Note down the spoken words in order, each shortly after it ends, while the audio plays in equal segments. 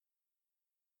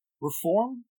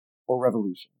Reform or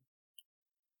revolution?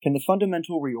 Can the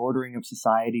fundamental reordering of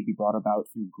society be brought about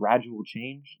through gradual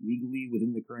change legally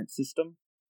within the current system,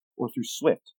 or through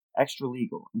swift,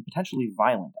 extra-legal, and potentially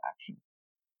violent action?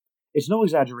 It's no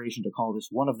exaggeration to call this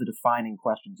one of the defining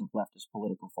questions of leftist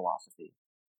political philosophy.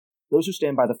 Those who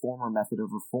stand by the former method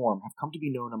of reform have come to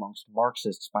be known amongst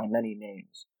Marxists by many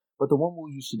names, but the one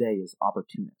we'll use today is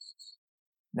opportunists.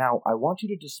 Now, I want you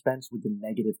to dispense with the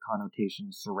negative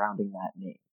connotations surrounding that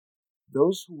name.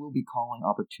 Those who we'll be calling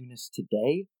opportunists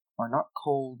today are not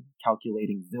cold,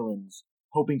 calculating villains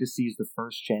hoping to seize the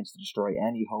first chance to destroy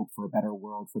any hope for a better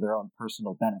world for their own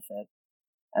personal benefit.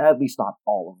 At least not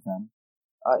all of them.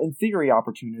 In theory,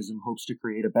 opportunism hopes to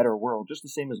create a better world just the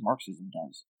same as Marxism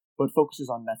does, but focuses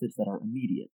on methods that are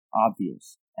immediate,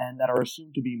 obvious, and that are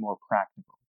assumed to be more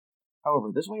practical.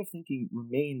 However, this way of thinking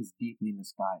remains deeply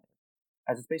misguided,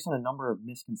 as it's based on a number of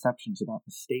misconceptions about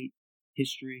the state,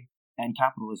 history, and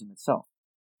capitalism itself.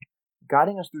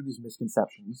 Guiding us through these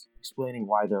misconceptions, explaining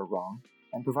why they're wrong,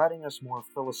 and providing us more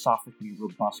philosophically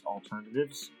robust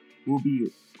alternatives will be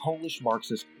Polish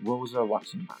Marxist Rosa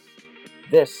Luxemburg.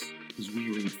 This is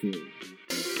We Read Theory.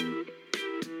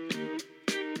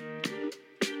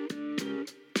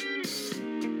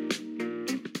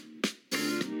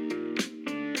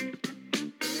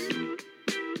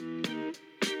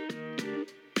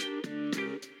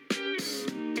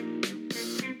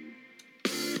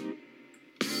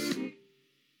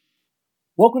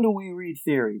 Welcome to We Read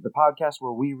Theory, the podcast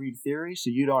where we read theory so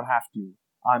you don't have to.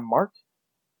 I'm Mark.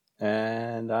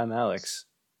 And I'm Alex.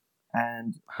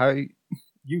 And how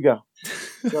you go.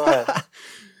 Go ahead.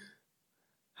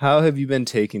 How have you been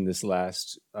taking this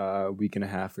last week and a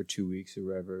half or 2 weeks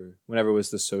or whenever was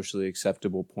the socially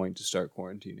acceptable point to start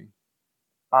quarantining?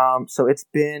 So it's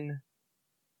been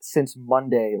since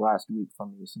Monday last week for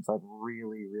me, since I've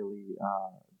really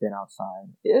been outside.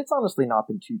 It's honestly not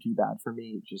been too bad for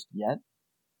me just yet.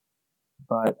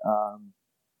 But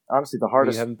honestly, the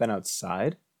hardest... You haven't been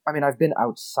outside? I mean, I've been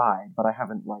outside, but I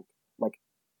haven't, like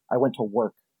I went to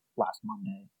work last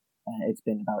Monday, and it's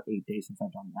been about 8 days since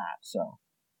I've done that, so,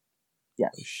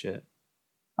 yes. Oh, shit.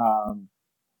 How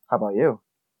about you?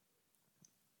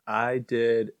 I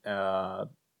did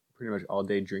pretty much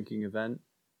all-day drinking event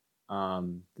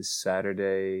this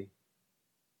Saturday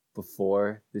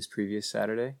before this previous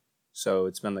Saturday. So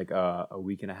it's been like a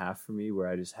week and a half for me where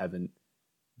I just haven't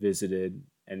visited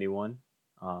anyone,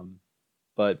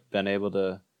 but been able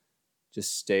to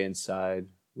just stay inside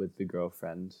with the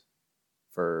girlfriend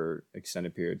for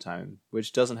extended period of time,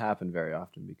 which doesn't happen very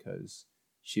often because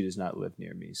she does not live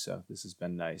near me. So this has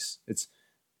been nice. It's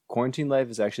quarantine life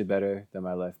is actually better than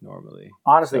my life normally.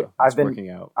 Honestly, so I've been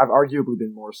working out. I've arguably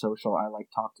been more social. I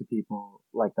talk to people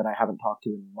that I haven't talked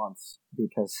to in months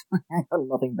because I have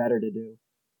nothing better to do.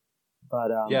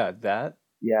 But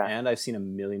yeah, and I've seen a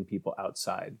million people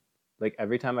outside. Like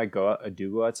every time I go out, I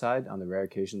do go outside on the rare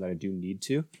occasion that I do need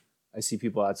to. I see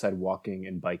people outside walking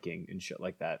and biking and shit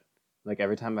like that. Like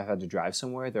every time I've had to drive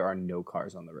somewhere, there are no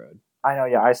cars on the road. I know,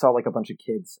 yeah. I saw a bunch of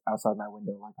kids outside my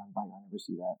window, on bike. I never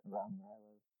see that around where I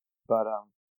live. But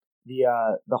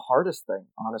the hardest thing,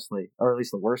 honestly, or at least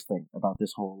the worst thing about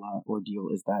this whole ordeal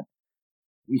is that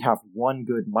we have one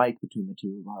good mic between the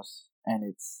two of us, and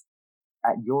it's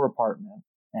at your apartment,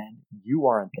 and you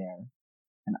aren't there,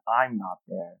 and I'm not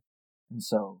there. And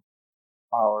so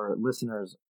our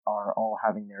listeners are all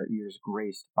having their ears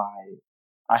graced by...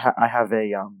 I have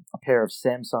a pair of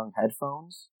Samsung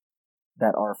headphones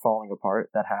that are falling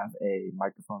apart that have a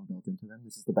microphone built into them.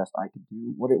 This is the best I could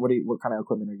do. What kind of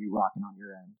equipment are you rocking on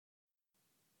your end?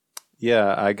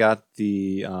 Yeah, I got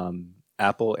the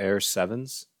Apple Air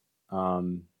 7s.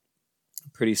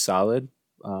 Pretty solid.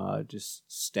 Just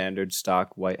standard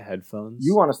stock white headphones.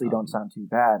 You honestly don't sound too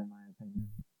bad, in my opinion.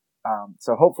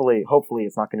 So hopefully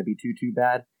it's not going to be too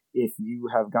bad. If you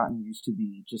have gotten used to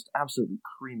the just absolutely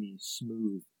creamy,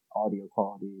 smooth audio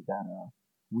quality that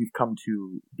we've come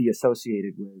to be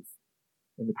associated with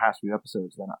in the past few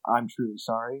episodes, then I'm truly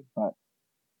sorry. But,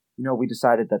 we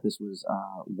decided that this was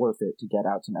worth it to get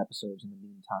out some episodes in the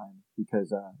meantime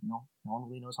because, no one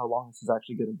really knows how long this is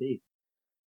actually going to be.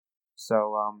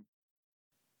 So,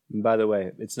 by the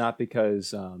way, it's not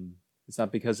because of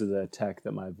the tech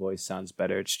that my voice sounds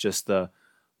better. It's just the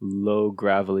low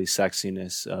gravelly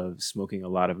sexiness of smoking a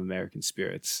lot of American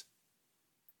spirits.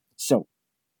 So,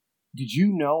 did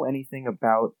you know anything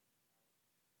about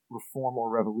reform or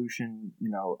revolution,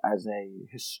 as a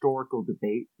historical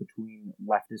debate between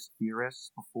leftist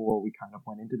theorists before we kind of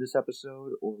went into this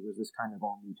episode, or was this kind of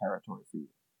all new territory for you?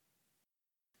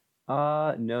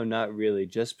 No, not really.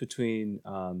 Just between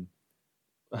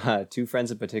Two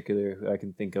friends in particular who I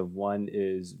can think of. One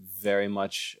is very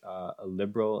much a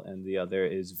liberal, and the other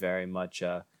is very much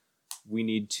we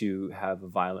need to have a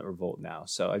violent revolt now.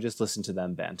 So I just listen to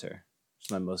them banter,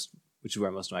 which is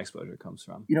where most of my exposure comes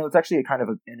from. It's actually a kind of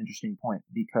an interesting point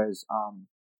because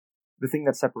the thing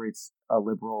that separates a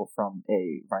liberal from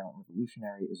a violent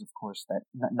revolutionary is, of course, that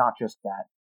not just that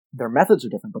their methods are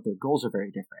different, but their goals are very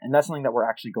different. And that's something that we're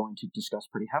actually going to discuss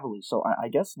pretty heavily. So I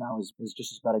guess now is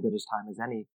just about as good as time as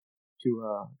any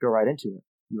to go right into it.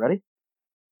 You ready?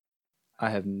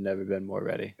 I have never been more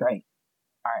ready. Great.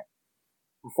 All right.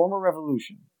 Reform or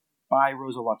Revolution by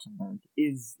Rosa Luxemburg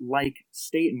is like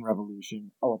State and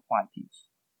Revolution, a reply piece.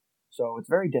 So it's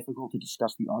very difficult to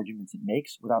discuss the arguments it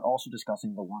makes without also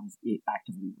discussing the ones it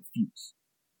actively refutes.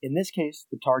 In this case,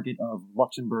 the target of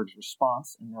Luxemburg's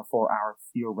response, and therefore our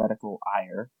theoretical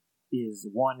ire, is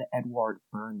one Eduard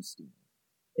Bernstein,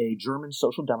 a German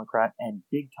social democrat and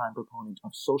big-time proponent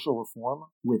of social reform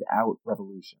without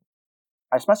revolution.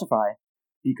 I specify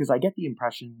because I get the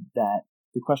impression that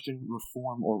the question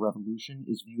reform or revolution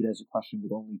is viewed as a question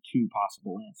with only two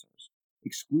possible answers: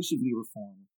 exclusively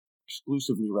reform,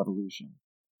 exclusively revolution.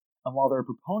 And while there are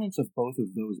proponents of both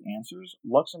of those answers,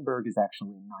 Luxemburg is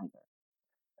actually neither.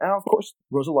 And of course,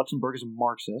 Rosa Luxemburg is a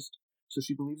Marxist, so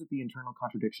she believes that the internal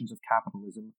contradictions of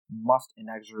capitalism must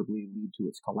inexorably lead to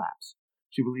its collapse.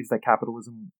 She believes that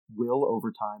capitalism will,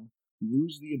 over time,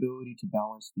 lose the ability to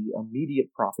balance the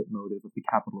immediate profit motive of the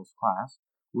capitalist class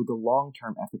with the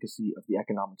long-term efficacy of the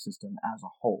economic system as a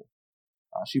whole.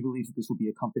 She believes that this will be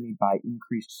accompanied by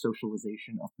increased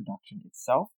socialization of production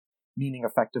itself, meaning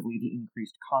effectively the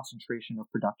increased concentration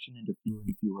of production into fewer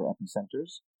and fewer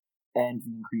epicenters, and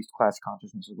the increased class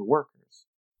consciousness of the workers.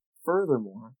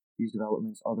 Furthermore, these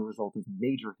developments are the result of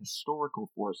major historical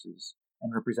forces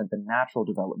and represent the natural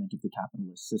development of the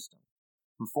capitalist system.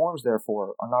 Reforms,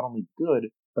 therefore, are not only good,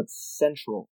 but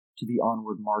central to the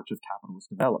onward march of capitalist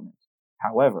development.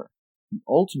 However, the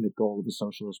ultimate goal of the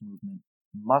socialist movement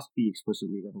must be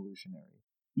explicitly revolutionary,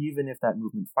 even if that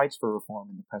movement fights for reform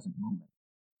in the present moment.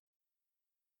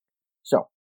 So,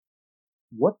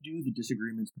 what do the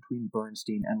disagreements between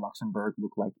Bernstein and Luxemburg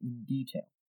look like in detail?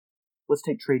 Let's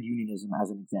take trade unionism as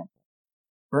an example.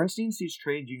 Bernstein sees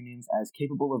trade unions as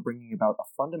capable of bringing about a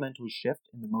fundamental shift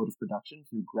in the mode of production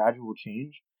through gradual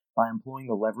change by employing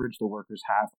the leverage the workers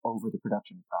have over the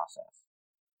production process.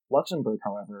 Luxemburg,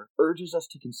 however, urges us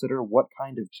to consider what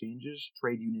kind of changes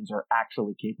trade unions are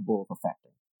actually capable of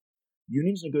effecting.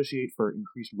 Unions negotiate for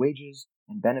increased wages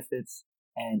and benefits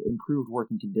and improved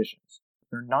working conditions.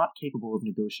 They're not capable of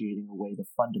negotiating away the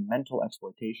fundamental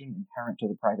exploitation inherent to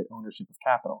the private ownership of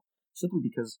capital, simply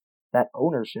because that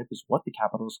ownership is what the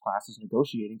capitalist class is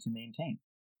negotiating to maintain.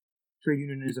 Trade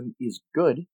unionism is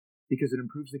good because it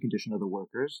improves the condition of the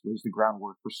workers, lays the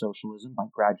groundwork for socialism by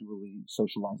gradually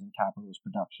socializing capitalist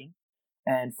production,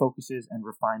 and focuses and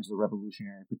refines the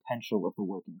revolutionary potential of the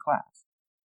working class.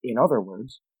 In other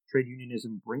words, trade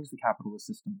unionism brings the capitalist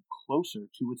system closer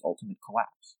to its ultimate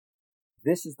collapse.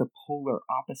 This is the polar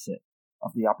opposite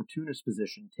of the opportunist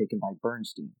position taken by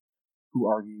Bernstein, who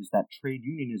argues that trade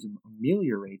unionism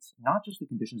ameliorates not just the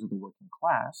conditions of the working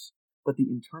class, but the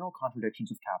internal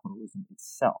contradictions of capitalism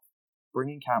itself,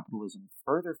 bringing capitalism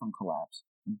further from collapse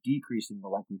and decreasing the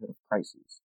likelihood of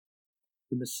crises.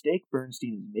 The mistake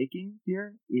Bernstein is making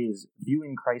here is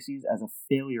viewing crises as a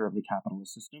failure of the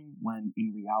capitalist system when,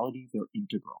 in reality, they're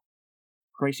integral.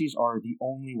 Crises are the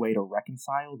only way to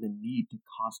reconcile the need to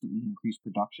constantly increase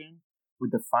production with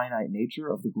the finite nature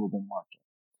of the global market.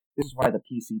 This is why the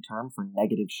PC term for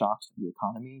negative shocks to the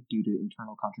economy due to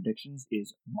internal contradictions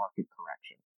is market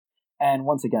correction. And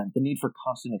once again, the need for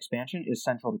constant expansion is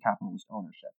central to capitalist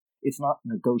ownership. It's not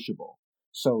negotiable.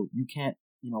 So you can't,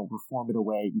 reform it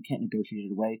away. You can't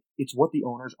negotiate it away. It's what the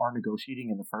owners are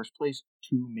negotiating in the first place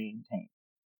to maintain.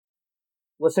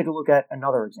 Let's take a look at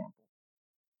another example.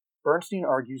 Bernstein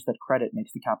argues that credit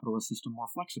makes the capitalist system more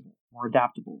flexible, more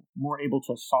adaptable, more able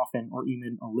to soften or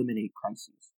even eliminate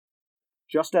crises.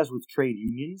 Just as with trade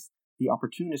unions, the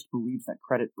opportunist believes that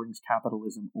credit brings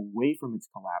capitalism away from its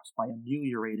collapse by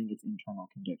ameliorating its internal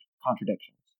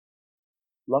contradictions.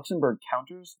 Luxemburg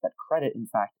counters that credit, in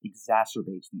fact,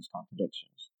 exacerbates these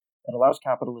contradictions. It allows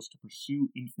capitalists to pursue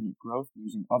infinite growth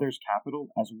using others' capital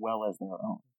as well as their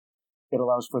own. It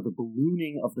allows for the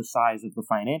ballooning of the size of the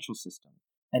financial system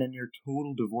and a near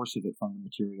total divorce of it from the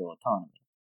material economy.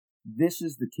 This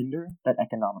is the tinder that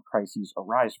economic crises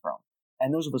arise from.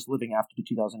 And those of us living after the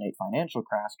 2008 financial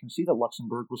crash can see that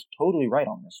Luxemburg was totally right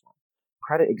on this one.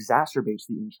 Credit exacerbates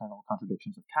the internal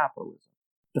contradictions of capitalism.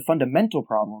 The fundamental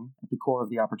problem at the core of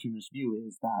the opportunist view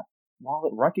is that while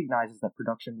it recognizes that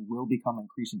production will become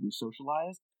increasingly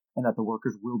socialized and that the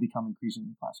workers will become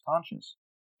increasingly class conscious,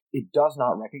 it does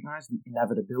not recognize the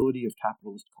inevitability of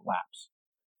capitalist collapse.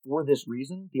 For this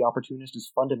reason, the opportunist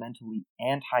is fundamentally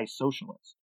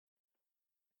anti-socialist.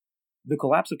 The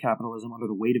collapse of capitalism under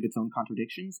the weight of its own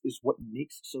contradictions is what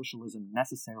makes socialism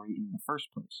necessary in the first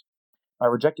place. By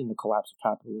rejecting the collapse of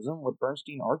capitalism, what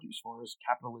Bernstein argues for is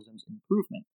capitalism's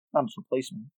improvement, not its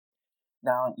replacement.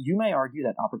 Now, you may argue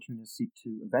that opportunists seek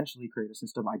to eventually create a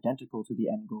system identical to the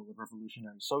end goal of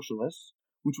revolutionary socialists,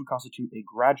 which would constitute a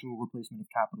gradual replacement of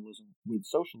capitalism with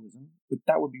socialism, but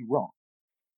that would be wrong.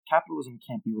 Capitalism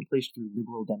can't be replaced through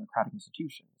liberal democratic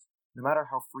institutions. No matter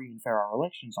how free and fair our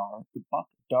elections are, the buck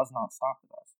does not stop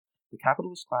with us. The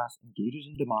capitalist class engages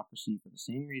in democracy for the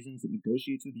same reasons it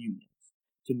negotiates with unions,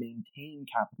 to maintain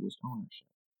capitalist ownership.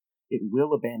 It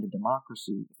will abandon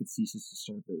democracy if it ceases to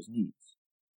serve those needs.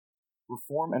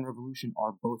 Reform and revolution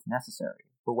are both necessary,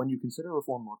 but when you consider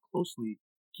reform more closely,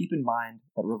 keep in mind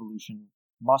that revolution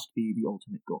must be the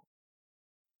ultimate goal.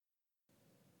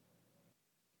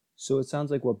 So it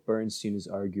sounds like what Bernstein is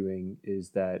arguing is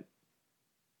that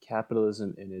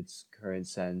capitalism in its current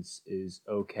sense is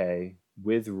okay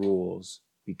with rules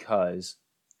because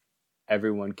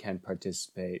everyone can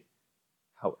participate.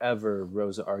 However,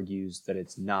 Rosa argues that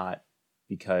it's not,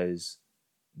 because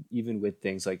even with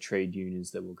things like trade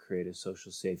unions that will create a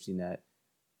social safety net,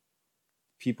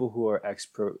 people who are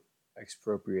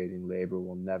expropriating labor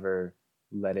will never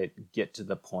let it get to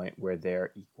the point where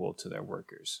they're equal to their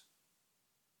workers.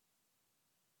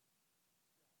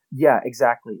 Yeah,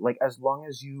 exactly. Like, as long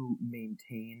as you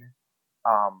maintain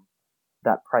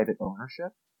that private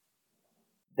ownership,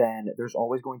 then there's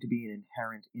always going to be an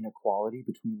inherent inequality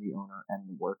between the owner and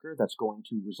the worker that's going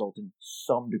to result in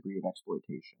some degree of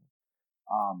exploitation.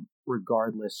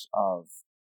 Regardless of,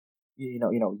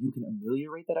 you can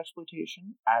ameliorate that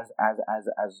exploitation as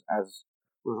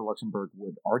Rosa Luxemburg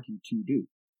would argue to do,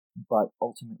 but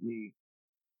ultimately,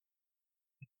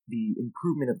 the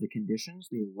improvement of the conditions,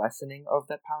 the lessening of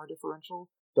that power differential,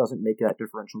 doesn't make that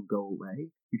differential go away.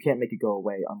 You can't make it go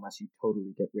away unless you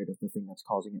totally get rid of the thing that's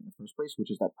causing it in the first place,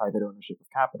 which is that private ownership of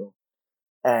capital.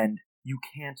 And you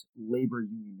can't labor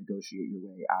union negotiate your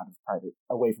way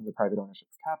away from the private ownership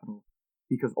of capital,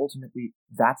 because ultimately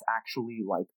that's actually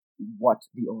like what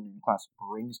the owning class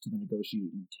brings to the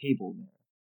negotiating table there.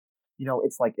 It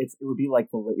would be like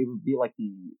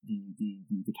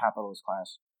the capitalist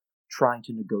class trying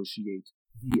to negotiate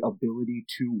the ability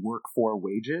to work for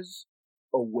wages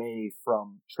away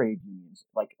from trade unions,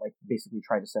 like basically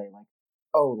try to say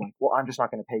well, I'm just not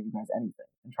going to pay you guys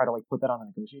anything, and try to put that on the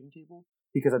negotiating table,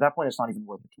 because at that point it's not even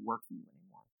worth it to work for you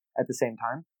anymore. At the same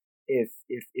time, if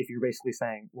you're basically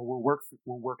saying, well,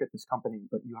 we'll work at this company,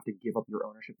 but you have to give up your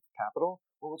ownership of capital,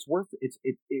 well, it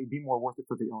would be more worth it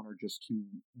for the owner just to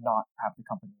not have the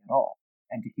company at all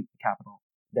and to keep the capital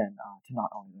than to not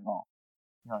own it at all.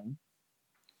 You know what I mean?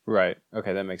 Right.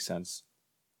 Okay, that makes sense.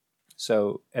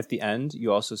 So at the end,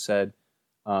 you also said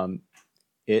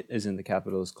it, as in the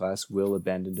capitalist class, will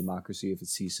abandon democracy if it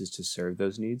ceases to serve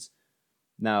those needs.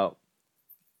 Now,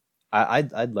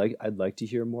 I'd like to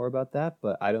hear more about that,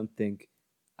 but I don't think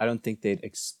they'd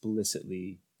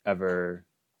explicitly ever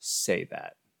say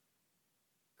that.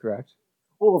 Correct?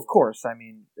 Well, of course. I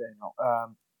mean,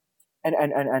 and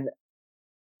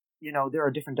there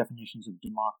are different definitions of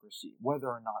democracy. Whether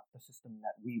or not the system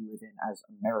that we live in as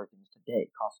Americans today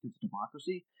constitutes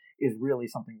democracy is really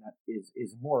something that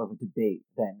is more of a debate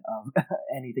than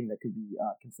anything that could be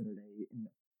considered an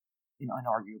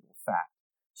unarguable fact.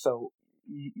 So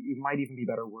it might even be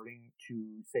better wording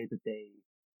to say that they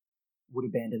would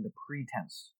abandon the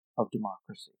pretense of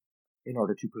democracy in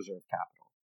order to preserve capital.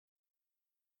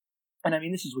 And I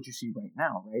mean, this is what you see right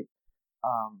now, right?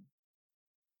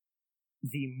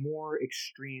 The more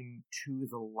extreme to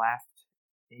the left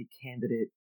a candidate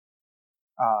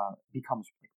becomes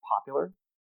popular,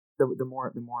 the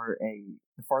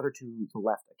farther to the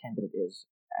left a candidate is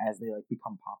as they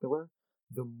become popular,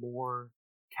 the more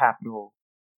capital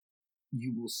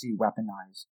you will see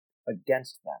weaponized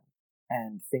against them,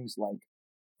 and things like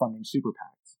funding super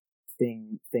PACs,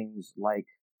 things like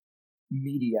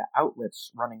media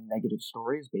outlets running negative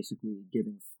stories, basically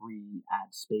giving free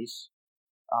ad space.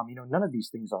 None of these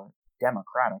things are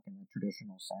democratic in the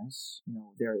traditional sense.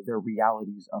 They're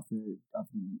realities of the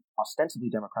ostensibly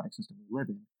democratic system we live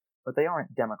in, but they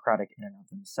aren't democratic in and of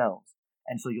themselves.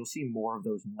 And so you'll see more of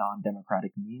those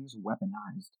non-democratic means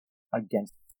weaponized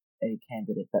against a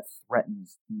candidate that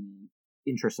threatens the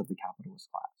interests of the capitalist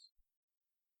class.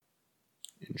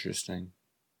 Interesting.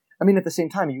 I mean, at the same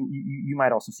time, you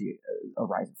might also see a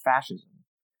rise of fascism,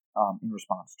 in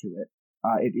response to it.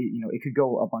 It could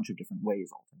go a bunch of different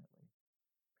ways ultimately.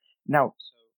 Now,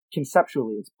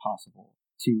 conceptually, it's possible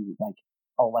to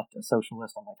elect a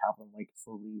socialist and have them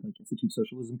slowly institute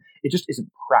socialism. It just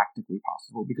isn't practically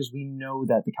possible because we know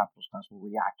that the capitalist class will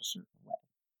react a certain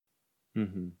way.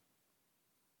 Mm-hmm.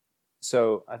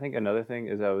 So I think another thing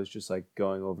is I was just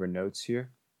going over notes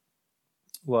here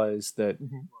was that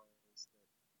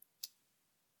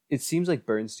it seems like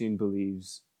Bernstein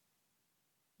believes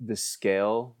the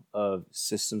scale of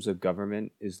systems of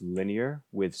government is linear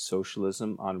with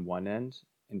socialism on one end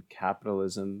and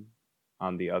capitalism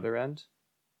on the other end,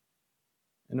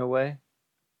 in a way.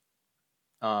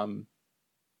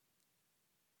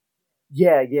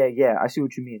 Yeah. I see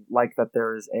what you mean. Like that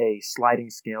there is a sliding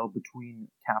scale between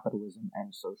capitalism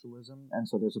and socialism, and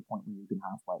so there's a point where you can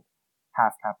have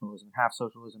half capitalism, half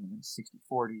socialism, and then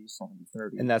 60-40,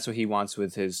 70-30. And that's what he wants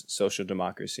with his social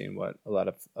democracy and what a lot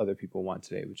of other people want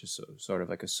today, which is sort of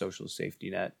like a social safety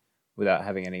net without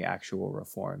having any actual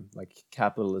reform, like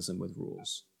capitalism with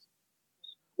rules.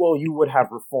 Well, you would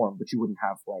have reform, but you wouldn't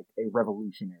have a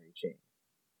revolutionary change.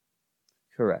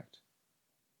 Correct.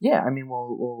 Yeah, I mean,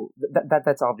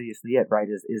 that's obviously it, right?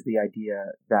 Is the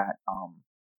idea that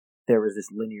there is this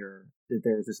linear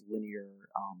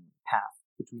path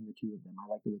between the two of them. I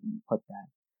like the way that you put that,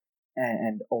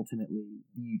 and ultimately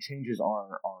the changes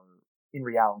are in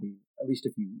reality, at least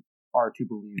if you are to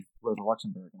believe Rosa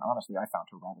Luxemburg, and honestly, I found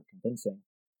her rather convincing,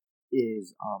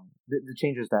 is the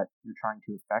changes that you're trying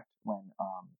to effect when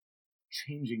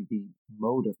changing the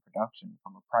mode of production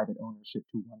from a private ownership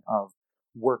to one of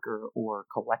worker or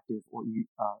collective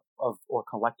or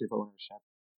collective ownership.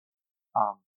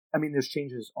 I mean, those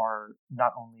changes are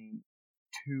not only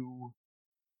too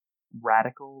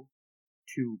radical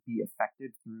to be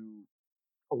effected through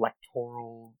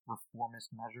electoral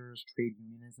reformist measures, trade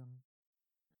unionism,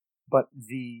 but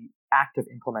the act of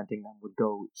implementing them would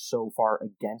go so far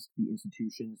against the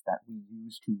institutions that we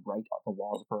use to write the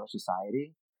laws for our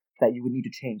society that you would need to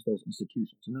change those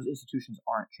institutions. And those institutions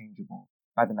aren't changeable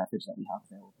by the methods that we have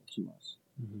available to us.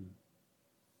 Mm-hmm.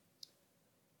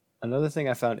 Another thing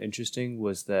I found interesting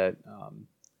was that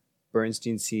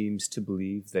Bernstein seems to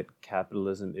believe that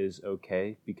capitalism is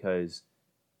okay because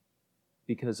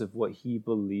of what he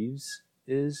believes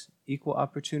is equal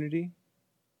opportunity,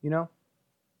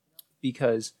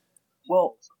 because...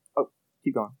 Well,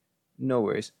 keep going. No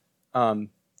worries.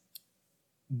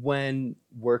 When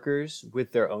workers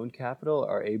with their own capital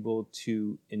are able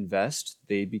to invest,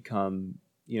 they become,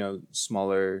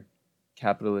 smaller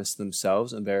capitalists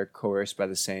themselves, and they're coerced by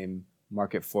the same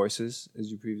market forces, as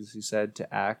you previously said,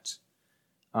 to act.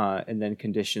 And then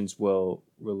conditions will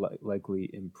likely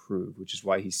improve, which is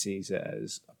why he sees it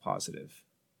as a positive.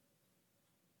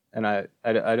 And I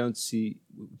don't see.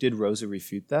 Did Rosa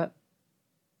refute that?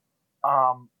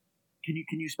 Can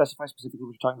you specify specifically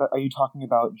what you're talking about? Are you talking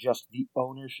about just the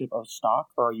ownership of stock,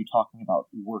 or are you talking about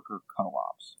worker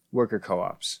co-ops? Worker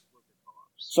co-ops.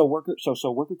 So worker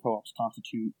co-ops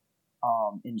constitute,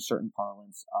 in certain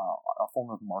parlance, a form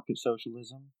of market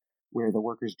socialism, where the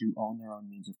workers do own their own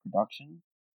means of production,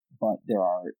 but there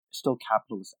are still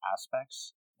capitalist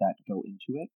aspects that go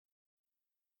into it.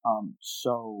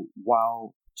 So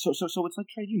it's like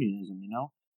trade unionism,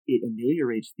 It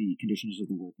ameliorates the conditions of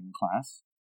the working class.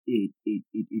 It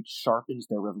sharpens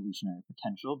their revolutionary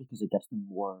potential because it gets them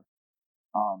more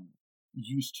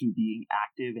used to being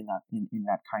active in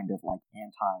that kind of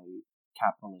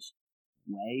anti-capitalist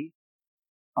way.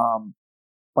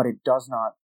 But it does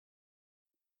not.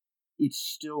 It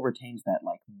still retains that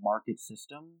market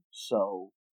system.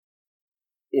 So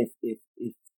if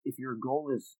your goal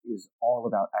is all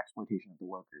about exploitation of the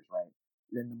workers, right,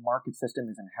 then the market system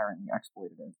is inherently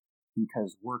exploitative.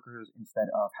 Because workers, instead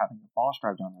of having the boss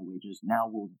drive down their wages, now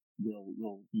will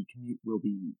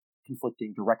be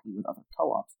conflicting directly with other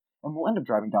co-ops, and will end up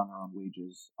driving down their own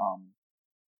wages.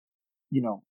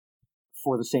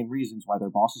 For the same reasons why their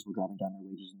bosses were driving down their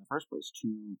wages in the first place,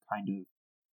 to kind of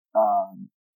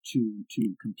to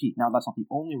compete. Now, that's not the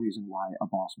only reason why a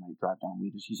boss might drive down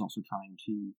wages. He's also trying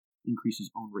to increase his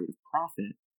own rate of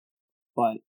profit,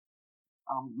 but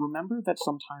remember that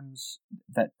sometimes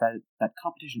that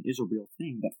competition is a real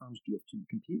thing, that firms do have to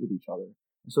compete with each other.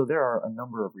 And so there are a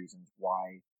number of reasons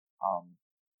why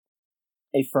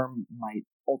a firm might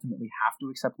ultimately have to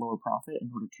accept lower profit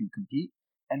in order to compete.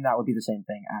 And that would be the same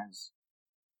thing as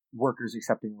workers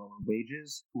accepting lower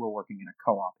wages who are working in a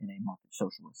co-op in a market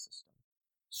socialist system.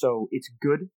 So it's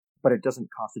good, but it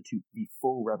doesn't constitute the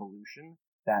full revolution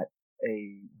that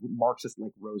a Marxist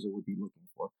like Rosa would be looking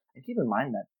for. And keep in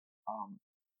mind that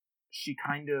she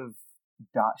kind of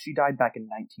she died back in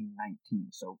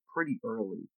 1919, so pretty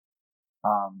early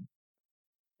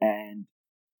And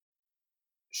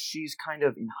she's kind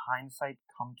of, in hindsight,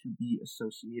 come to be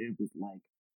associated with like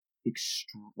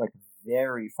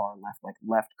very far left, like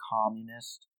left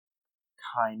communist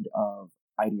kind of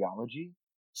ideology.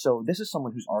 So this is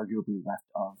someone who's arguably left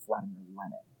of Vladimir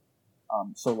Lenin.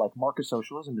 So like Marxist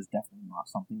socialism is definitely not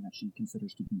something that she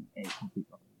considers to be a complete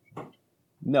revolution.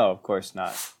 No, of course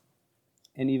not.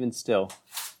 And even still,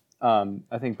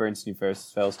 I think Bernstein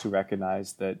fails to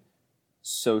recognize that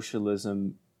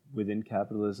socialism within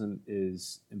capitalism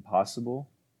is impossible,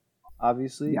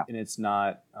 obviously, Yeah. and it's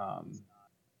not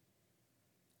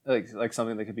like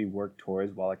something that could be worked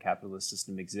towards while a capitalist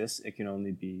system exists. It can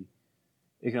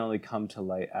only come to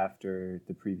light after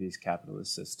the previous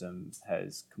capitalist system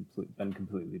has been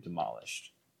completely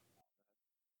demolished.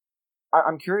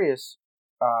 I'm curious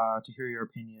to hear your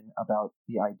opinion about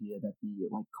the idea that the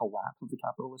collapse of the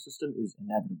capitalist system is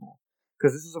inevitable,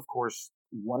 because this is, of course,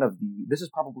 this is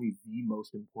probably the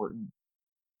most important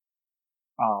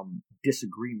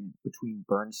disagreement between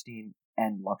Bernstein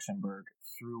and Luxemburg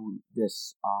through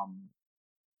this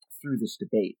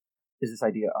debate, is this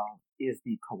idea of, is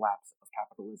the collapse of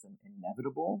capitalism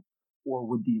inevitable, or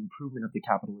would the improvement of the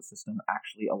capitalist system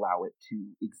actually allow it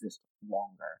to exist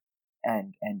longer,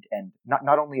 and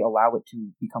not only allow it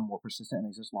to become more persistent and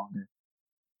exist longer,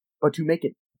 but to make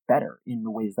it better in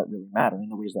the ways that really matter, in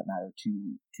the ways that matter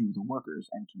to the workers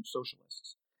and to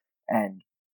socialists, and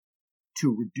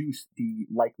to reduce the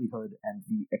likelihood and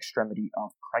the extremity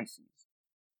of crises.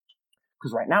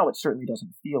 Because right now it certainly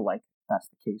doesn't feel like that's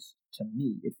the case to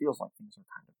me. It feels like things are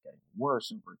kind of getting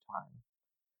worse over time.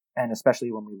 And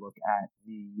especially when we look at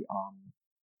the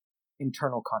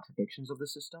internal contradictions of the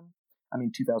system. I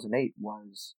mean, 2008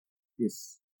 was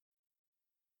this.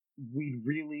 We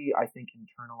really, I think,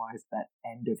 internalized that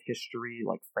end of history,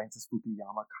 like Francis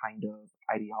Fukuyama kind of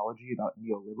ideology about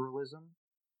neoliberalism.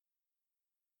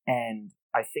 And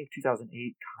I think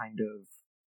 2008 kind of,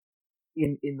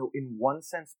 in one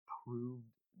sense, proved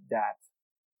that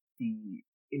the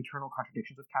internal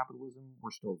contradictions of capitalism were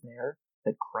still there,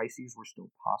 that crises were still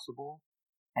possible,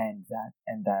 and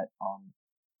that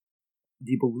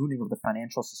the ballooning of the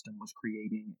financial system was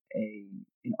creating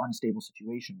an unstable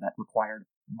situation that required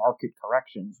market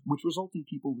corrections, which result in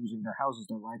people losing their houses,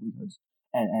 their livelihoods,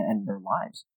 and their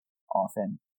lives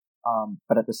often.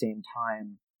 But at the same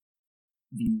time,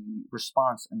 the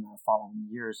response in the following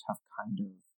years have kind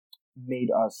of made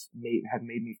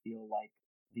me feel like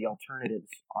the alternatives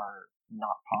are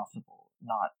not possible,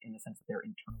 not in the sense that they're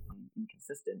internally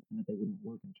inconsistent and that they wouldn't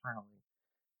work internally,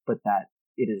 but that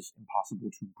it is impossible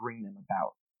to bring them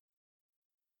about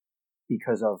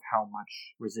because of how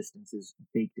much resistance is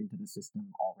baked into the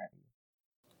system already.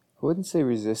 I wouldn't say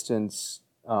resistance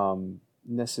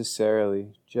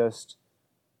necessarily, just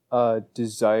a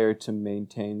desire to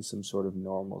maintain some sort of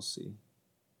normalcy.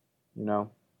 You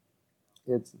know,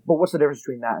 But what's the difference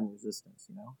between that and resistance?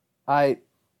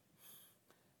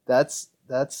 That's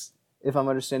if I'm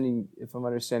understanding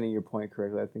your point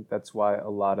correctly, I think that's why a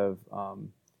lot of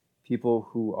people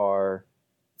who are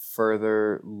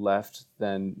further left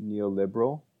than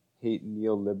neoliberal hate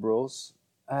neoliberals,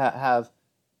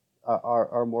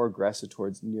 are more aggressive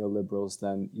towards neoliberals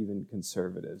than even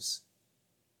conservatives.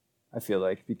 I feel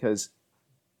like, because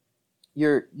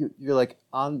you're like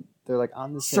on they're like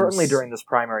on the same. Certainly during this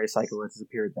primary cycle, it has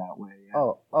appeared that way.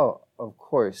 Yeah. Oh, of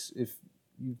course. If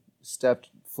you stepped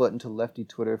foot into lefty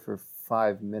Twitter for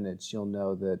 5 minutes, you'll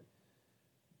know that,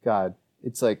 God,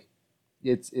 it's like,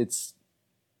 it's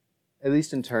at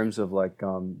least in terms of like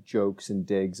jokes and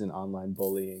digs and online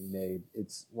bullying made,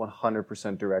 it's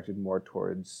 100% directed more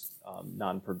towards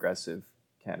non-progressive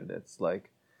candidates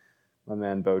like my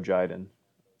man Bo Jiden.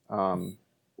 Well,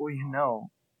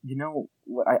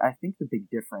 I think the big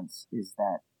difference is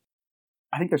that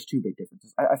I think there's two big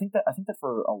differences. I think that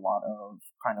for a lot of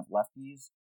kind of lefties,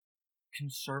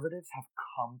 conservatives have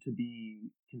come to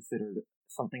be considered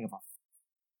something of a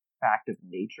fact of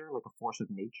nature, like a force of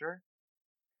nature,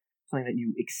 something that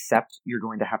you accept you're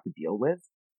going to have to deal with.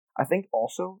 I think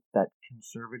also that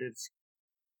conservatives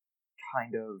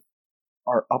kind of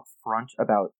are upfront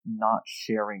about not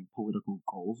sharing political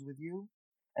goals with you.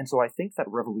 And so I think that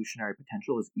revolutionary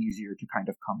potential is easier to kind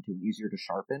of come to and easier to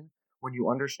sharpen when you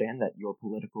understand that your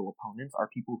political opponents are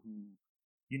people who,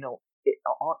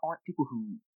 aren't people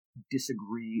who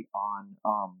disagree on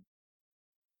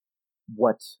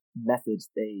what methods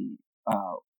they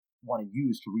want to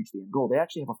use to reach the end goal. They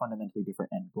actually have a fundamentally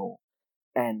different end goal.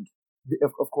 And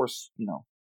of course,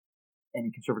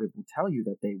 any conservative will tell you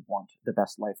that they want the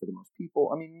best life for the most people.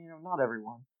 I mean, not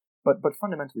everyone. But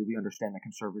fundamentally, we understand that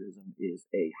conservatism is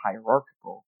a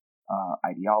hierarchical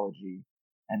ideology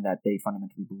and that they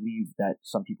fundamentally believe that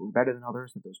some people are better than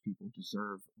others, that those people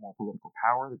deserve more political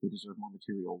power, that they deserve more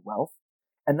material wealth.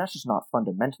 And that's just not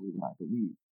fundamentally what I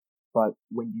believe. But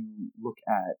when you look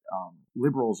at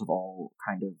liberals of all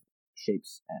kind of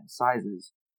shapes and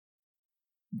sizes,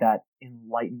 that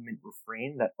Enlightenment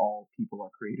refrain that all people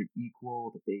are created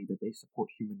equal, that they support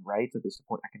human rights, that they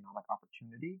support economic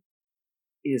opportunity,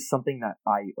 is something that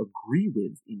I agree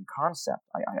with in concept.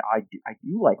 I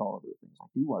do like all of those things. I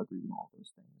do agree with all of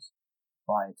those things.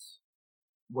 But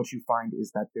what you find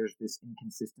is that there's this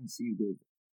inconsistency with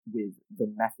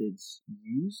the methods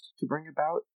used to bring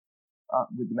about,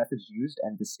 with the methods used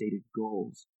and the stated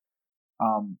goals.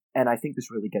 And I think this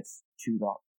really gets to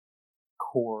the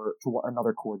core, to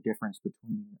another core difference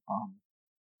between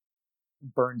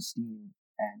Bernstein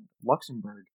and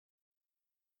Luxemburg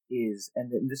is, and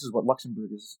this is what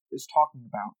Luxemburg is talking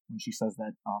about when she says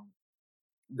that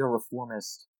the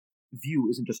reformist view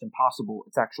isn't just impossible,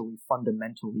 it's actually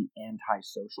fundamentally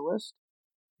anti-socialist.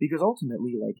 Because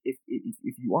ultimately, like, if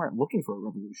you aren't looking for a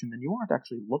revolution, then you aren't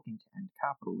actually looking to end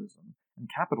capitalism. And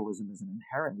capitalism is an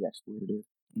inherently exploitative,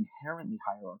 inherently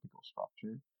hierarchical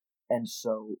structure. And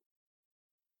so,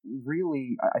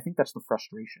 really, I think that's the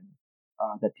frustration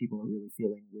that people are really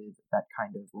feeling with that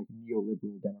kind of, like,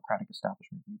 neoliberal democratic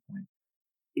establishment viewpoint,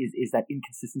 is that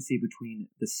inconsistency between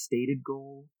the stated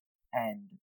goal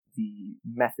and the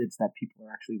methods that people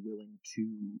are actually willing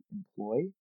to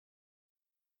employ.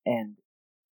 And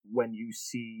when you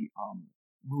see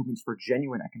movements for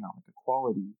genuine economic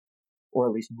equality, or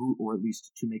at least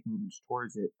to make movements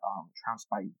towards it, trounced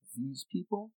by these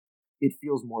people, it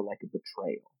feels more like a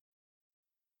betrayal,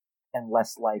 and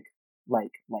less like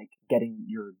getting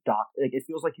your like, it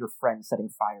feels like your friend setting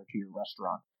fire to your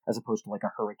restaurant, as opposed to like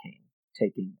a hurricane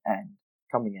taking and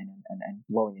coming in and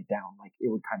blowing it down. Like, it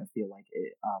would kind of feel like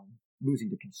it, losing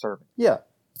to conservative. Yeah.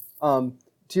 To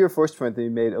your first point that you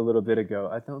made a little bit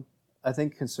ago, I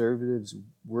think conservatives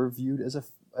were viewed as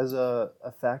a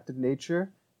fact of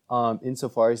nature,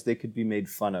 insofar as they could be made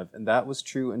fun of, and that was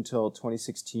true until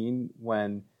 2016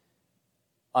 when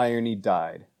irony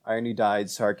died. Irony died,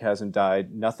 sarcasm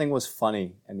died. Nothing was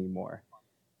funny anymore.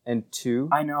 And two,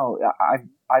 I know,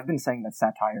 I've been saying that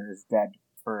satire is dead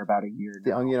for about a year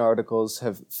now. The Onion articles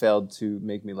have failed to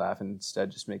make me laugh and instead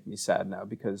just make me sad now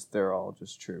because they're all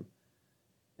just true.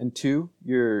 And two,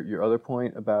 your other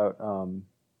point about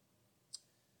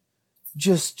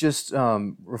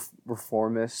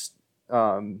reformist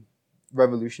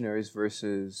revolutionaries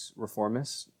versus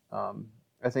reformists.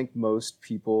 I think most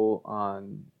people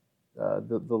on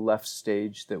the left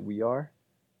stage that we are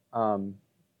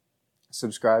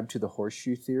subscribe to the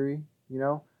horseshoe theory. You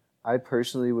know, I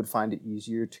personally would find it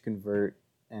easier to convert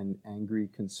an angry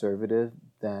conservative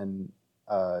than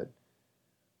a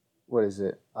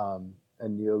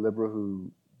neoliberal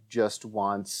who just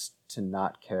wants to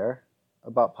not care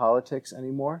about politics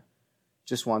anymore,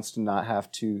 just wants to not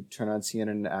have to turn on CNN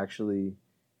and actually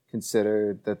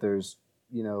consider that there's,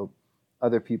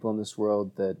 other people in this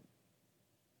world that,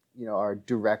 are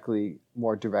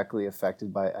more directly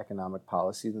affected by economic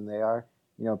policy than they are.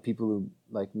 People who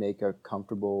like make a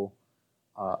comfortable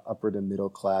upper to middle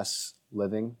class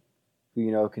living,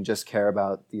 who, can just care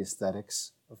about the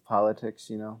aesthetics of politics,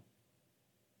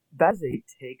 That is a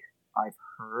take I've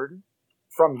heard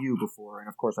from you before, and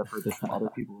of course I've heard this from other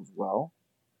people as well.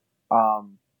 I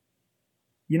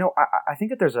think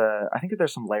that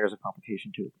there's some layers of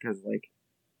complication to it, because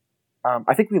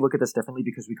I think we look at this differently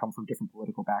because we come from different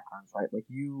political backgrounds, right? Like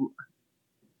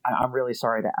I'm really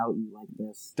sorry to out you like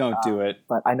this. Don't do it.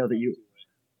 But I know that you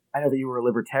were a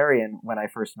libertarian when I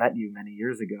first met you many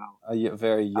years ago. A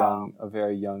very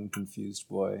young, confused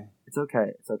boy. It's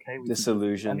okay.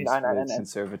 Disillusioned with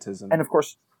conservatism. And of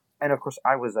course,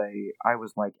 I was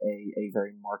like a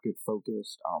very market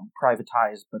focused,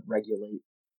 privatized but regulate,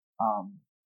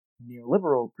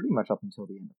 neoliberal pretty much up until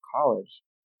the end of college,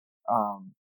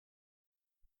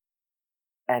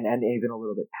 and even a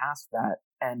little bit past that.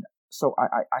 And so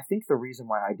I think the reason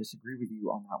why I disagree with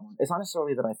you on that one is not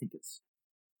necessarily that I think it's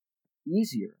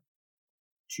easier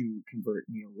to convert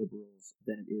neoliberals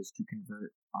than it is to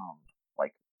convert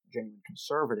like genuine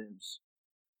conservatives,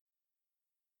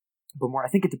 but more I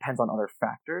think it depends on other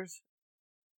factors.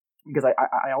 Because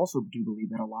I also do believe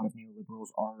that a lot of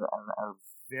neoliberals are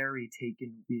very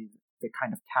taken with the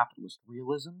kind of capitalist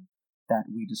realism that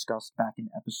we discussed back in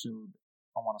episode,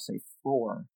 I want to say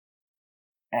 4,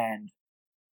 and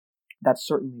that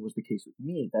certainly was the case with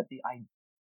me. That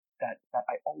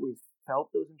I always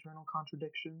felt those internal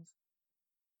contradictions,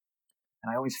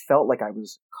 and I always felt like I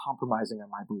was compromising on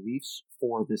my beliefs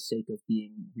for the sake of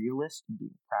being realist and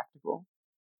being practical.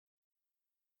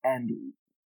 And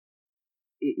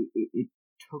it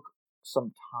took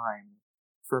some time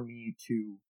for me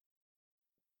to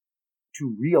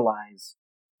realize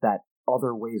that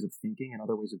other ways of thinking and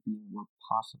other ways of being were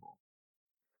possible.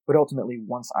 But ultimately,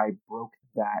 once I broke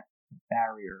that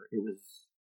barrier, it was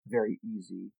very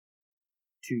easy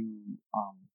to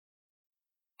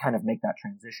kind of make that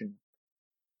transition.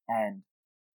 And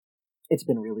it's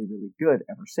been really, really good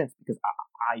ever since, because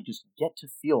I just get to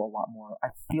feel a lot more. I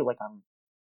feel like I'm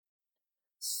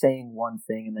saying one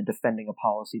thing and then defending a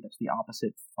policy that's the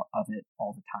opposite of it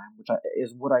all the time, which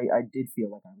is what I did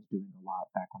feel like I was doing a lot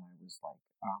back when I was like,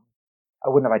 I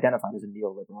wouldn't have identified as a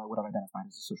neoliberal. I would have identified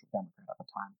as a social democrat at the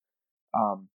time.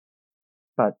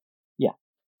 But yeah,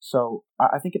 so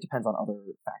I think it depends on other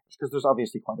factors, because there's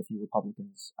obviously quite a few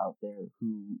Republicans out there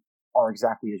who are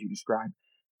exactly as you described,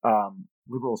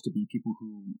 liberals to be people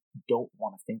who don't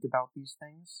want to think about these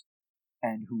things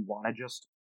and who just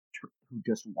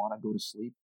want to go to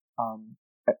sleep,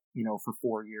 for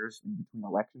 4 years in between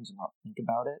elections and not think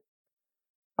about it.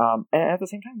 And at the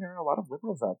same time, there are a lot of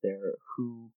liberals out there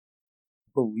who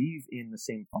believe in the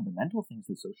same fundamental things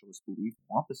that socialists believe,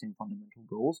 want the same fundamental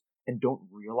goals, and don't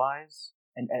realize,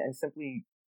 and simply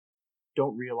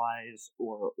don't realize,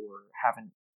 or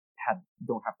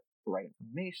don't have the right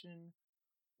information,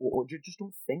 or just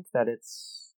don't think that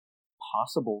it's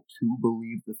possible to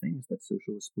believe the things that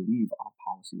socialists believe on a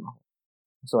policy level.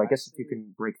 So I guess if you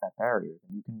can break that barrier,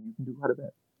 then you can do quite a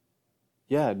bit.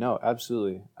 Yeah, no,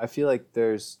 absolutely. I feel like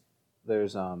there's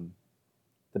the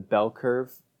bell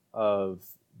curve of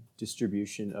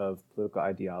distribution of political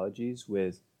ideologies,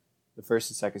 with the first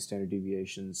and second standard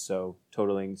deviations, so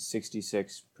totaling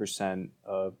 66%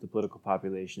 of the political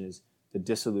population is the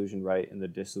disillusioned right and the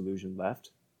disillusioned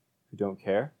left who don't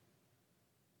care,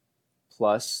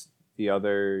 plus the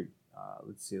other,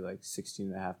 like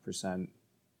 16.5%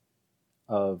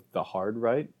 of the hard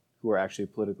right who are actually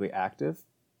politically active.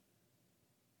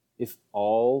 If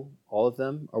all of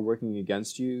them are working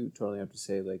against you, totaling up to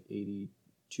say like 82%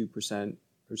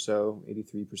 or so,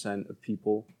 83% of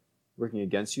people working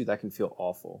against you, that can feel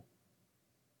awful.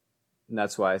 And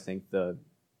that's why I think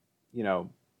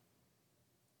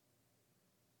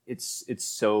it's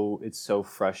so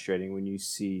frustrating when you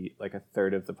see like a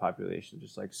third of the population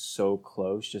just like so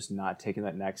close, just not taking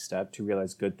that next step to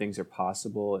realize good things are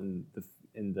possible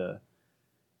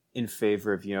in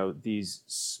favor of these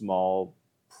small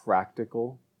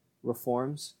practical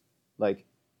reforms, like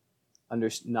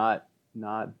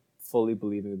not fully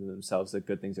believing in themselves that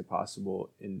good things are possible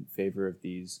in favor of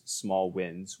these small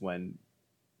wins when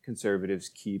conservatives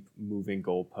keep moving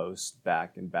goalposts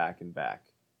back and back and back.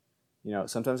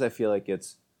 Sometimes I feel like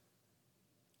it's,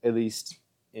 at least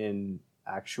in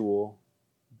actual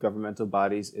governmental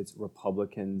bodies, it's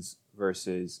Republicans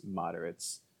versus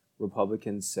moderates.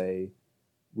 Republicans say,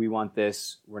 we want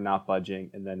this, we're not budging,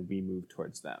 and then we move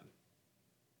towards them.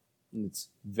 And it's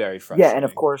very frustrating. Yeah, and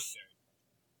of course,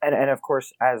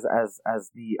 as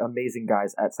the amazing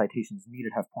guys at Citations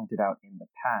Needed have pointed out in the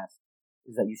past,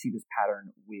 is that you see this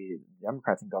pattern with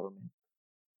Democrats in government,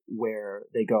 where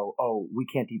they go, oh, we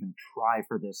can't even try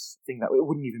for this thing, that it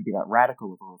wouldn't even be that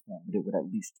radical of a reform, but it would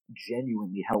at least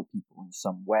genuinely help people in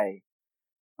some way.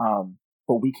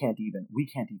 But we can't even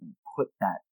put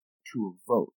that to a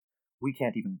vote. We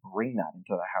can't even bring that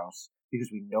into the House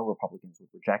because we know Republicans would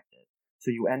reject it.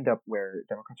 So you end up where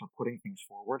Democrats are putting things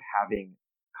forward, having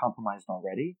compromised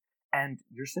already, and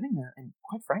you're sitting there, and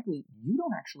quite frankly, you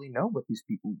don't actually know what these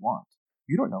people want.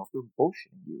 You don't know if they're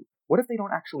bullshitting you. What if they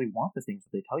don't actually want the things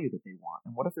that they tell you that they want?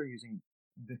 And what if they're using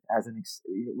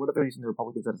what if they're using the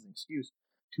Republicans as an excuse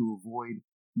to avoid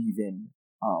even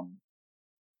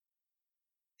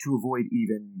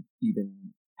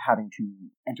having to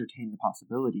entertain the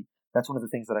possibility? That's one of the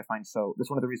things that I find that's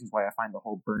one of the reasons why I find the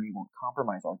whole Bernie won't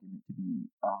compromise argument to be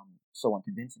so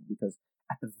unconvincing, because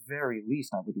at the very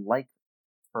least, I would like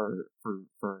for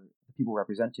the people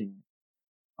representing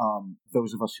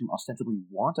those of us who ostensibly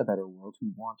want a better world,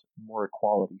 who want more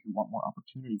equality, who want more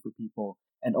opportunity for people,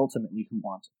 and ultimately who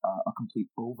want a complete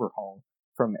overhaul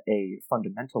from a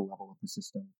fundamental level of the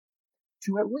system,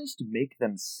 to at least make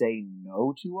them say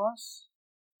no to us.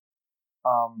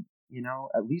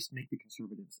 At least make the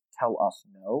conservatives tell us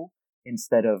no,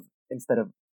 instead of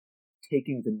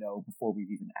taking the no before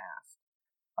we've even asked.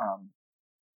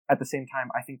 At the same time,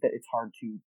 I think that it's hard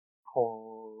to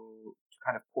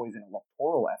kind of poison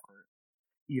electoral effort,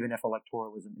 even if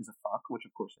electoralism is a fuck, which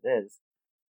of course it is.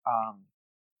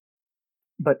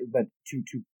 But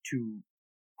to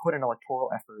put an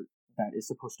electoral effort that is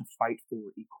supposed to fight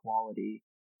for equality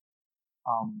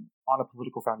on a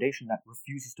political foundation that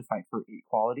refuses to fight for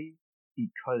equality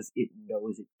because it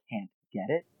knows it can't get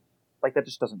it, Like, that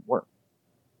just doesn't work.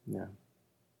 Yeah.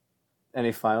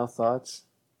 Any final thoughts?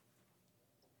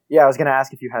 Yeah, I was going to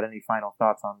ask if you had any final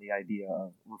thoughts on the idea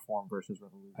of reform versus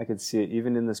revolution. I could see it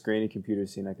even in this grainy computer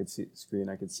screen. I could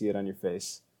see it on your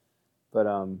face. But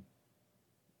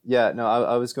yeah, no,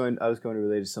 I was going to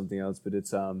relate to something else, but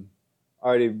it's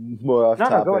already more off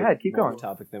topic. No, go ahead, keep going. Off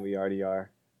topic than we already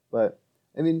are. But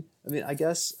I mean, I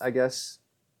guess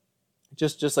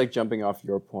just like jumping off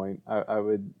your point, I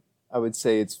would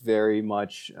say it's very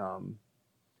much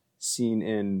seen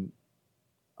in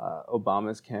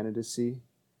Obama's candidacy.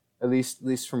 At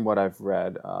least from what I've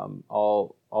read,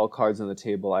 all cards on the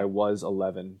table. I was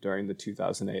 11 during the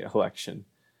 2008 election,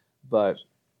 but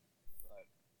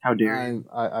how dare you?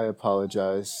 I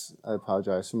apologize. I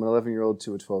apologize. From an 11-year-old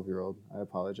to a 12-year-old, I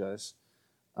apologize.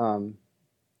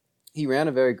 He ran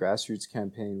a very grassroots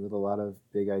campaign with a lot of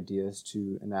big ideas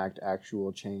to enact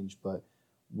actual change, but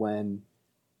when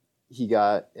he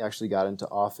actually got into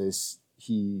office,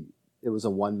 it was a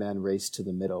one-man race to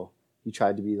the middle. He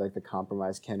tried to be like the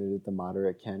compromise candidate, the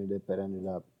moderate candidate, but ended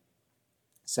up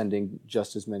sending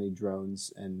just as many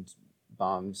drones and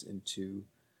bombs into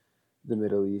the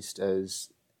Middle East as,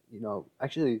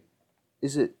 actually,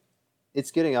 it's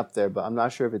getting up there, but I'm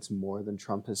not sure if it's more than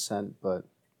Trump has sent, but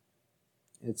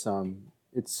it's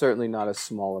certainly not a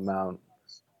small amount.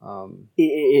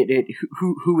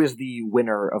 Who is the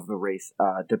winner of the race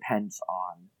depends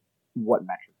on what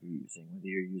metric you're using, whether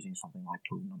you're using something like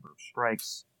total number of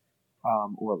strikes,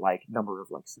 or like number of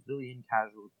like civilian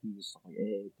casualties, something like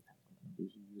it depends on the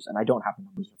numbers you use. And I don't have the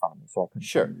numbers in front of me, so I couldn't.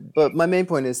 Sure, but my main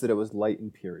point is that it was light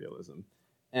imperialism,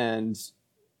 and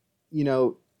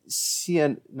not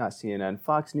CNN,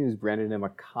 Fox News branded him a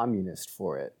communist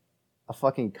for it, a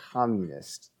fucking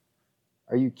communist.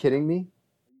 Are you kidding me?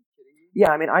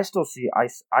 Yeah, I mean, I still see. I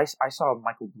saw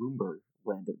Michael Bloomberg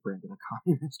branded a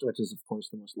communist, which is of course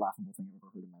the most laughable thing I've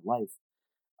ever heard in my life.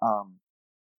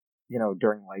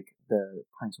 During like the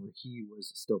times where he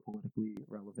was still politically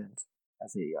relevant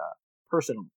as a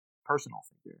personal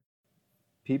figure.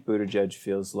 Pete Buttigieg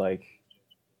feels like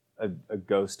a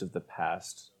ghost of the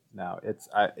past now.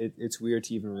 It's weird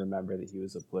to even remember that he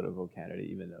was a political candidate,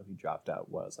 even though he dropped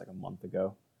out like a month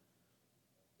ago.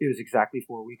 It was exactly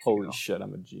 4 weeks ago. Holy shit,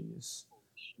 I'm a genius.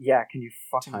 Yeah, can you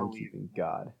fucking believe Timekeeping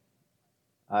God.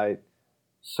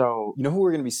 So who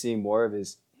we're going to be seeing more of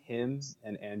is him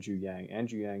and Andrew Yang.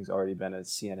 Andrew Yang's already been a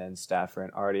CNN staffer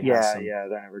and already has some they're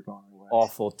never going away.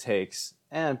 Awful takes,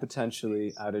 and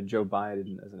potentially outed Joe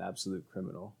Biden as an absolute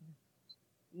criminal.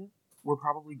 Yeah. We're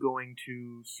probably going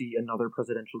to see another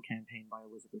presidential campaign by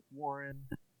Elizabeth Warren.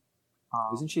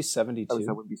 Isn't she 72? At least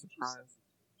I wouldn't be surprised.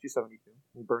 She's 72.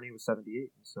 Well, Bernie was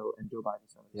 78, and Joe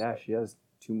Biden's 77. Yeah, she has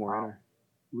 2 more in her.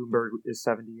 Bloomberg is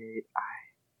 78. I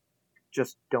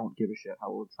just don't give a shit how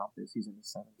old Trump is. He's in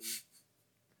his 70s.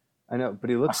 I know, but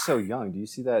he looks so young. Do you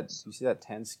see that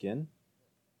tan skin?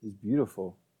 He's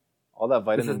beautiful. All that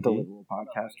vitamin D. This is the Liberal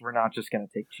podcast. We're not just going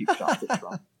to take cheap shots at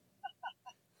Trump.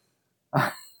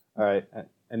 All right.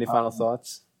 Any final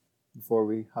thoughts before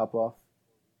we hop off?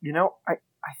 I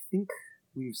think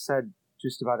we've said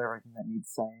just about everything that needs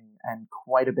saying and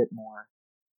quite a bit more.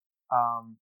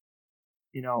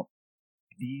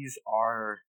 These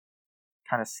are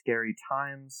kind of scary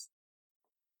times.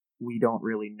 We don't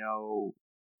really know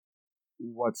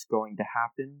what's going to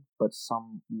happen, but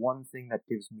one thing that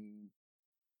gives me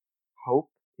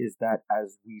hope is that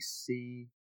as we see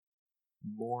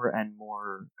more and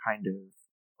more kind of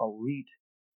elite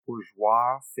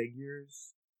bourgeois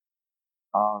figures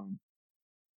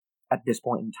at this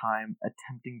point in time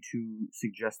attempting to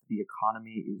suggest that the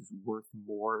economy is worth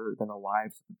more than the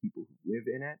lives of the people who live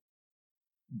in it,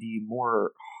 the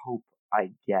more hope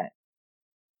I get,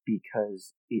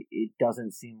 because it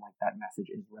doesn't seem like that message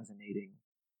is resonating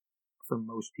for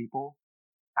most people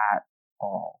at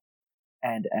all.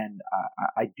 And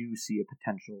I do see a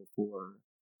potential for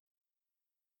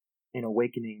an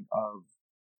awakening of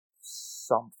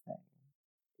something.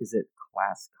 Is it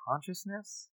class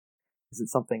consciousness? Is it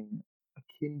something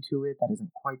akin to it that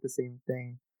isn't quite the same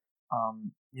thing?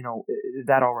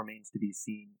 That all remains to be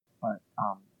seen. But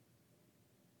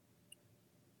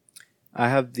I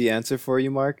have the answer for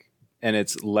you, Mark, and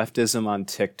it's leftism on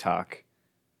TikTok.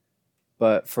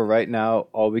 But for right now,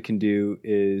 all we can do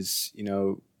is,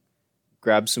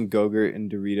 grab some Go-Gurt and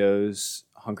Doritos,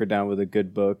 hunker down with a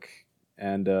good book,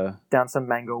 and down some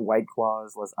mango White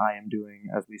Claws, as I am doing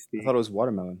as we speak. I thought it was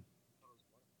watermelon.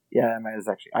 Yeah,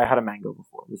 I had a mango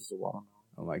before. This is a watermelon.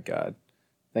 Oh my god!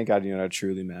 Thank God you're not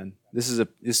truly, man. This is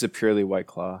a purely White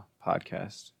Claw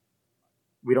podcast.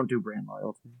 We don't do brand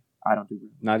loyalty. I don't do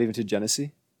brand loyalty. Not even to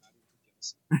Genesee.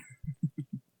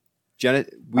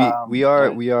 We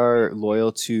are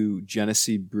loyal to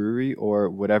Genesee Brewery or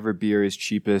whatever beer is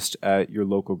cheapest at your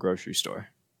local grocery store.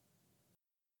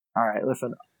 All right,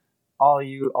 listen, all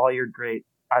you're great.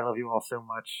 I love you all so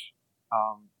much.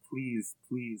 Please,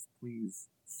 please, please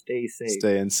stay safe.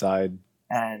 Stay inside.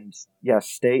 And yes,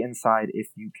 stay inside if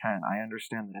you can. I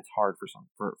understand that it's hard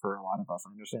for a lot of us.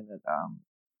 I understand that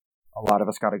a lot of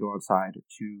us got to go outside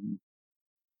to,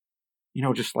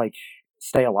 just like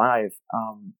stay alive.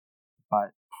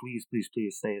 But please, please,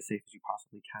 please stay as safe as you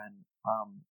possibly can.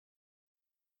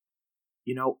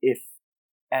 If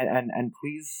and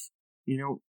please,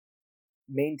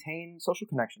 maintain social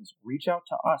connections. Reach out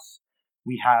to us.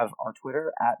 We have our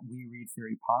Twitter at We Read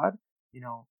Theory Pod.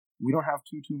 We don't have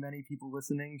too many people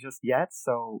listening just yet,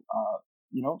 so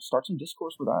start some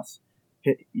discourse with us.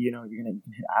 You can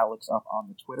hit Alex up on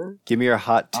the Twitter. Give me your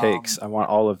hot takes. I want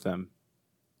all of them.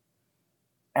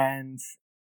 And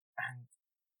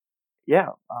yeah,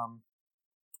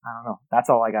 I don't know. That's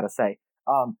all I gotta say.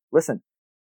 Listen,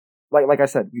 like I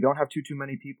said, we don't have too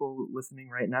many people listening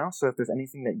right now. So if there's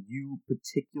anything that you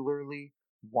particularly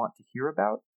want to hear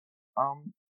about,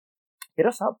 hit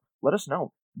us up. Let us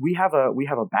know. We have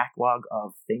a backlog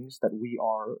of things that we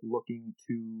are looking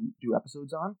to do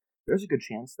episodes on. There's a good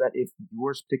chance that if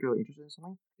you're particularly interested in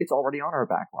something, it's already on our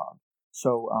backlog.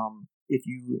 So if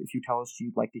you tell us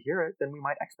you'd like to hear it, then we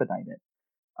might expedite it.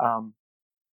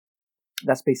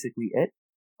 That's basically it.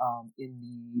 In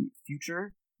the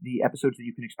future, the episodes that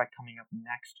you can expect coming up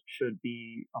next should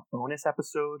be a bonus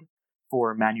episode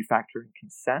for manufacturing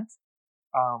consent,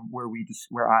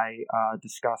 where I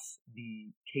discuss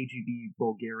the KGB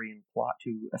Bulgarian plot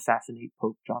to assassinate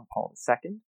Pope John Paul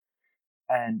II,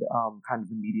 and kind of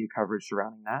the media coverage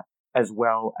surrounding that, as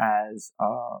well as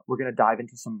we're going to dive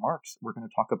into some Marx. We're going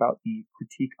to talk about the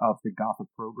critique of the Gotha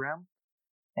program,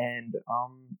 and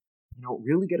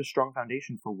really get a strong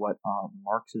foundation for what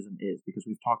Marxism is, because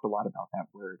we've talked a lot about that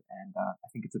word, and I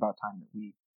think it's about time that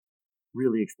we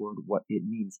really explored what it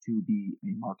means to be a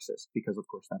Marxist, because of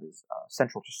course that is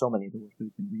central to so many of the work that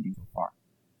we've been reading so far.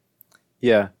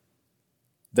 Yeah,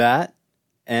 that,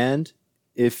 and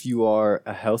if you are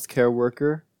a healthcare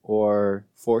worker or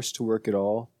forced to work at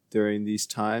all during these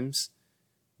times,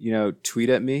 tweet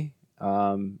at me.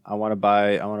 I want to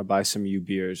buy some of you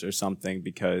beers or something,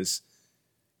 because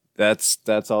that's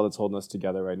all that's holding us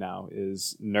together right now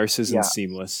is nurses and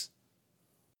Seamless.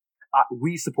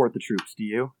 We support the troops. Do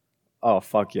you? Oh,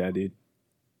 fuck yeah, dude.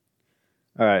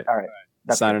 All right.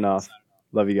 Signing off.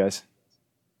 Love you guys.